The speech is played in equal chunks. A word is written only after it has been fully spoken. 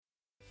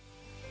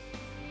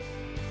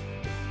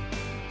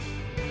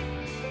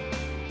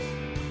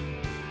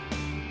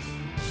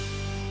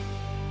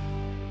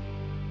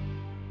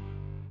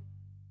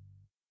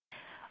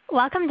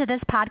Welcome to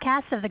this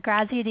podcast of the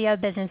Grazia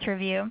Business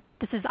Review.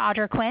 This is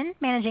Audra Quinn,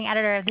 Managing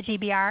Editor of the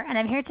GBR, and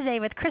I'm here today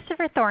with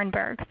Christopher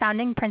Thornberg,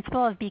 Founding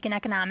Principal of Beacon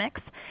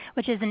Economics,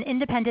 which is an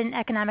independent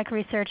economic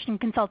research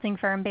and consulting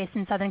firm based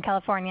in Southern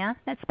California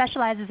that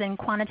specializes in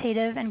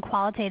quantitative and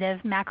qualitative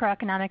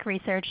macroeconomic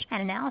research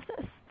and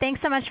analysis. Thanks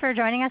so much for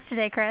joining us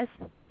today, Chris.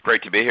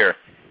 Great to be here.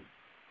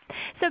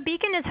 So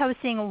Beacon is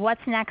hosting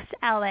What's Next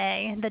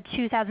LA, the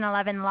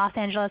 2011 Los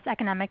Angeles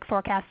Economic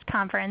Forecast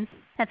Conference.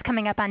 That's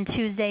coming up on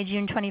Tuesday,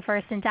 June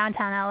 21st in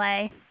downtown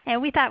LA.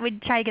 And we thought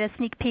we'd try to get a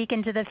sneak peek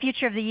into the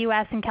future of the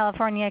U.S. and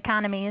California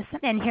economies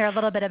and hear a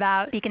little bit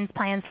about Beacon's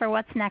plans for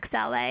What's Next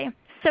LA.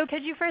 So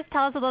could you first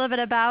tell us a little bit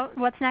about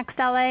What's Next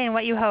LA and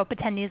what you hope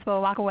attendees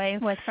will walk away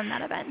with from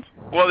that event?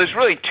 Well, there's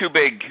really two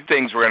big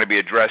things we're going to be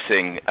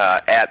addressing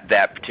at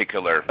that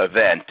particular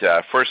event.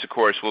 First, of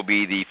course, will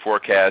be the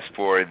forecast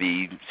for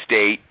the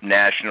state,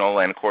 national,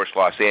 and, of course,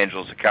 Los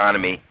Angeles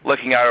economy.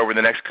 Looking out over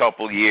the next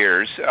couple of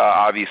years,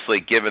 obviously,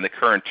 given the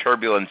current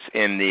turbulence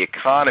in the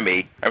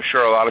economy, I'm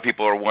sure a lot of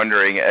people are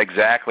wondering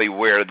exactly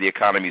where the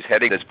economy is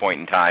heading at this point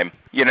in time.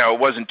 You know, it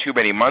wasn't too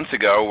many months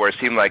ago where it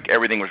seemed like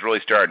everything was really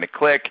starting to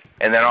click,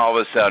 and then all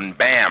of a sudden,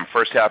 bam,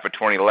 first half of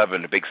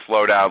 2011, a big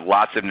slowdown,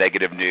 lots of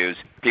negative news.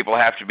 People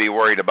have to be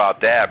worried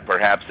about that.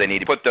 Perhaps they need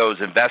to put those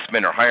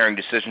investment or hiring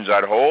decisions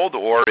on hold,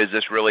 or is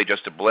this really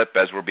just a blip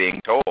as we're being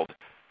told?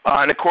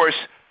 And of course,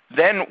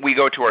 then we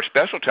go to our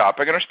special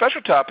topic, and our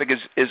special topic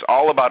is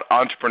all about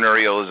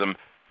entrepreneurialism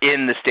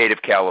in the state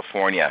of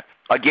California.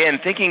 Again,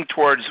 thinking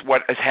towards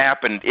what has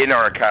happened in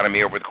our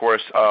economy over the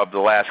course of the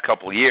last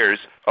couple of years,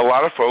 a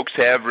lot of folks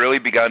have really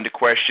begun to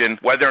question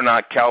whether or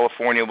not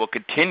California will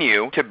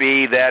continue to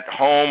be that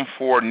home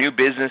for new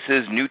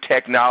businesses, new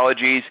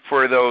technologies,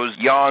 for those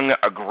young,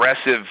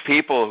 aggressive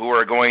people who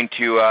are going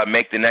to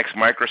make the next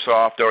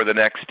Microsoft or the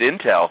next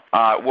Intel.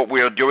 What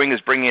we are doing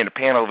is bringing in a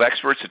panel of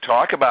experts to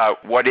talk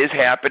about what is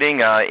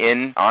happening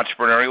in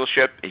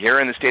entrepreneurship here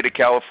in the state of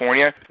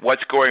California,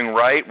 what's going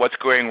right, what's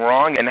going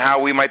wrong, and how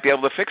we might be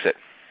able to fix it.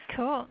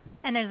 Cool.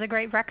 And there's a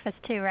great breakfast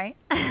too, right?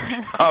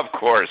 Of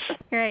course.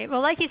 Great. Well,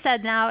 like you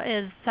said, now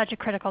is such a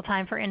critical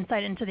time for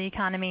insight into the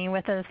economy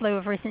with a slew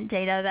of recent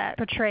data that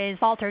portrays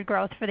faltered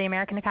growth for the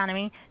American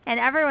economy. And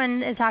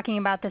everyone is talking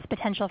about this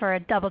potential for a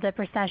double-dip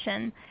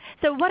recession.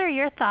 So what are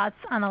your thoughts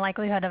on the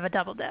likelihood of a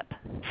double dip?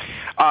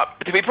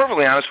 To be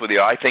perfectly honest with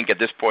you, I think at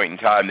this point in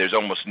time there's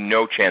almost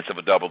no chance of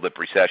a double-dip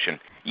recession.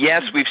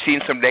 Yes, we've seen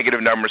some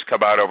negative numbers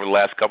come out over the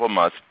last couple of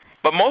months.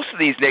 But most of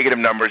these negative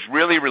numbers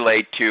really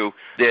relate to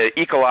the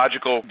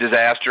ecological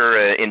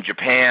disaster in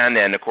Japan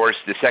and, of course,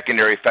 the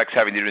secondary effects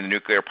having to do with the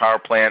nuclear power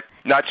plant,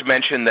 not to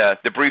mention the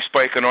brief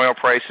spike in oil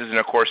prices and,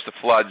 of course, the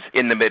floods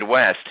in the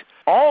Midwest.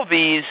 All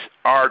these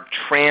are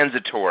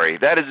transitory.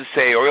 That is to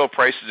say, oil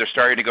prices are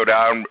starting to go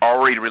down,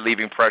 already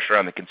relieving pressure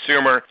on the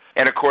consumer.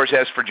 And, of course,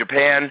 as for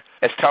Japan,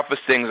 as tough as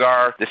things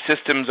are, the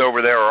systems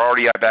over there are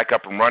already back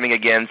up and running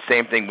again.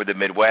 Same thing with the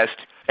Midwest.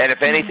 And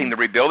if anything, the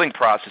rebuilding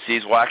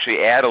processes will actually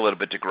add a little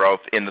bit to growth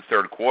in the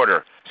third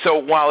quarter. So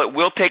while it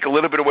will take a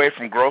little bit away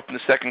from growth in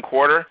the second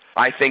quarter,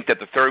 I think that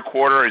the third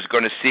quarter is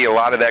going to see a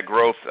lot of that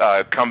growth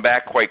come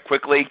back quite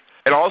quickly.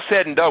 And all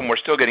said and done, we're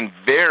still getting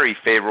very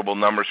favorable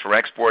numbers from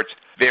exports,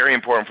 very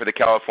important for the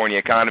California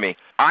economy.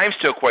 I'm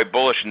still quite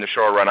bullish in the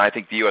short run. I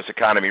think the U.S.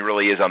 economy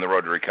really is on the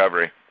road to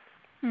recovery.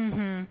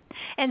 Mm-hmm.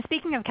 And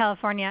speaking of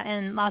California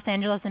and Los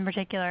Angeles in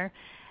particular,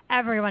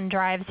 everyone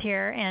drives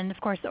here, and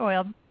of course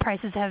oil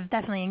prices have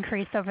definitely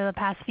increased over the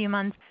past few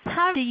months.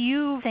 How do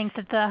you think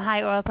that the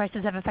high oil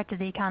prices have affected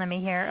the economy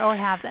here, or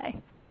have they?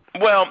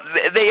 Well,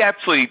 they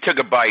absolutely took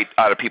a bite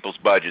out of people's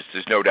budgets,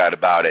 there's no doubt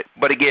about it.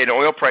 But again,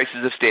 oil prices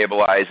have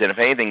stabilized, and if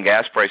anything,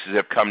 gas prices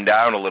have come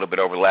down a little bit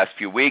over the last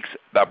few weeks,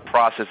 a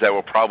process that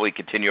will probably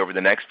continue over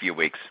the next few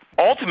weeks.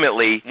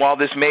 Ultimately, while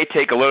this may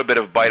take a little bit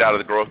of a bite out of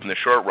the growth in the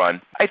short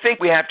run, I think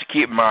we have to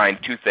keep in mind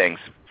two things.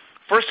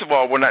 First of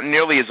all, we're not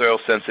nearly as oil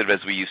sensitive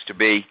as we used to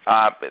be.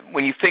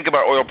 When you think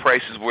about oil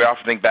prices, we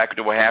often think back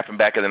to what happened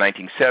back in the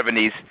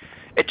 1970s.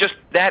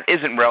 That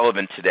isn't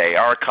relevant today.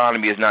 Our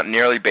economy is not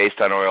nearly based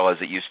on oil as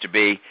it used to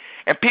be.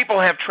 And people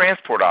have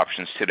transport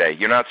options today.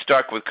 You're not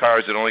stuck with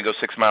cars that only go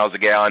 6 miles a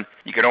gallon.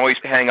 You can always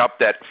hang up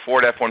that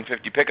Ford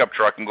F-150 pickup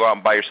truck and go out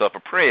and buy yourself a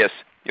Prius.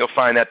 You'll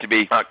find that to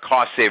be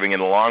cost-saving in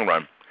the long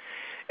run.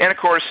 And, of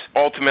course,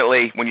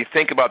 ultimately, when you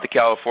think about the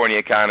California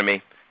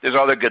economy, there's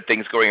other good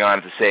things going on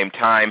at the same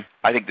time.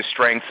 I think the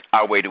strengths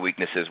outweigh the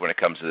weaknesses when it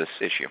comes to this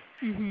issue.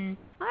 Mm-hmm.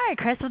 All right,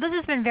 Chris. Well, this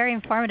has been very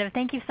informative.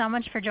 Thank you so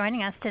much for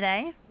joining us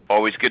today.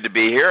 Always good to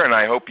be here, and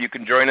I hope you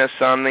can join us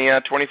on the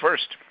 21st.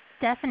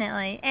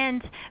 Definitely.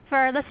 And for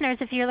our listeners,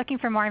 if you're looking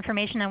for more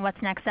information on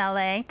What's Next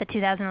LA, the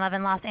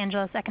 2011 Los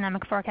Angeles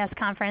Economic Forecast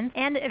Conference,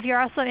 and if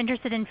you're also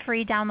interested in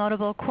free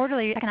downloadable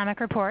quarterly economic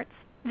reports,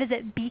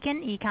 visit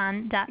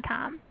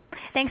beaconecon.com.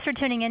 Thanks for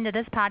tuning in to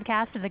this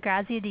podcast of the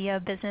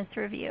Grazia Business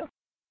Review.